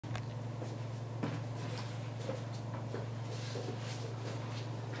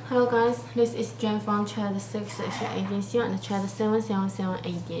Hello guys, this is Jen from chat 688.cn and chat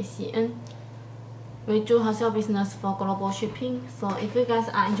 777.8.cn. We do wholesale business for global shipping, so if you guys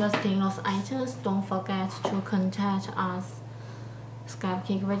are interested in those items, don't forget to contact us.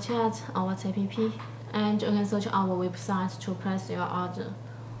 Skype, wechat, or WhatsApp, and you can search our website to place your order.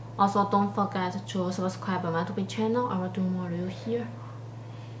 Also, don't forget to subscribe my YouTube channel. I will do more review here.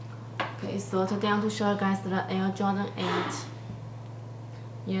 Okay, so today I'm to show you guys the Air Jordan 8.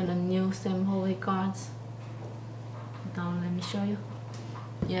 Yeah, the new sample we got. Now let me show you.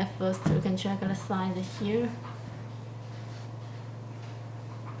 Yeah, first you can check the side here.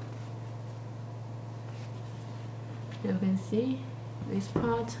 You can see this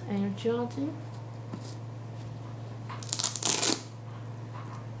part, Air Jordan.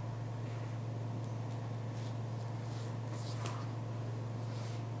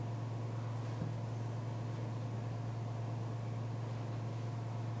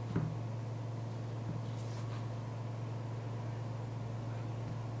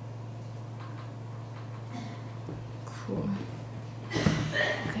 Cool.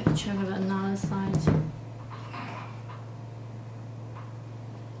 Okay, check the another side.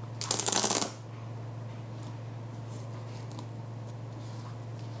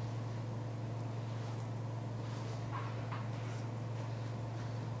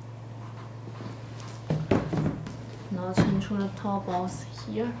 Now turn to the top balls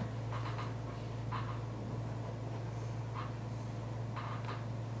here.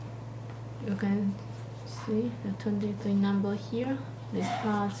 You can see the 23 number here, this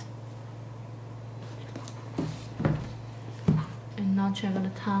part. And now check the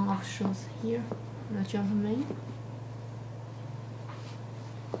tongue of shoes here, the Jumpman.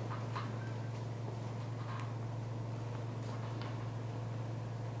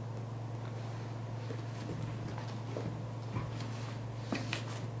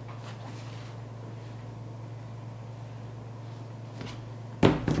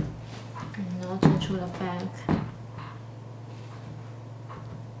 And now turn to the back.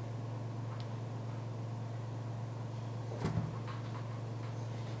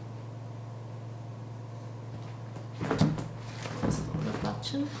 So the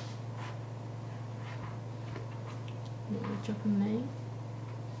button. The Japanese.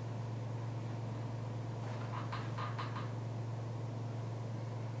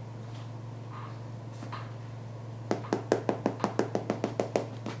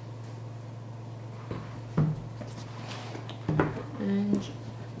 And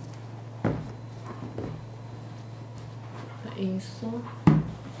the insole.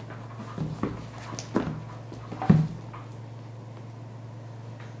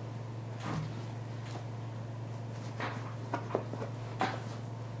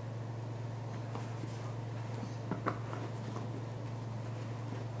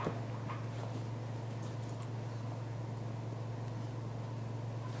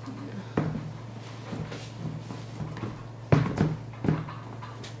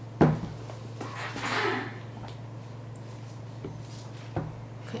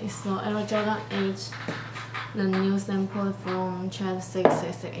 Okay, so Air Jordan 8, the new sample from chat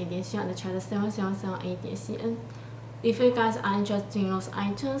 688.cn and chat 777.8.cn. If you guys are interested in those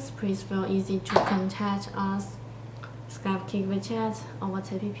items, please feel easy to contact us, Skype, wechat, or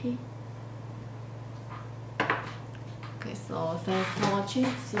WhatsApp. Okay, so thanks for watching.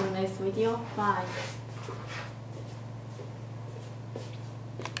 See you next video. Bye.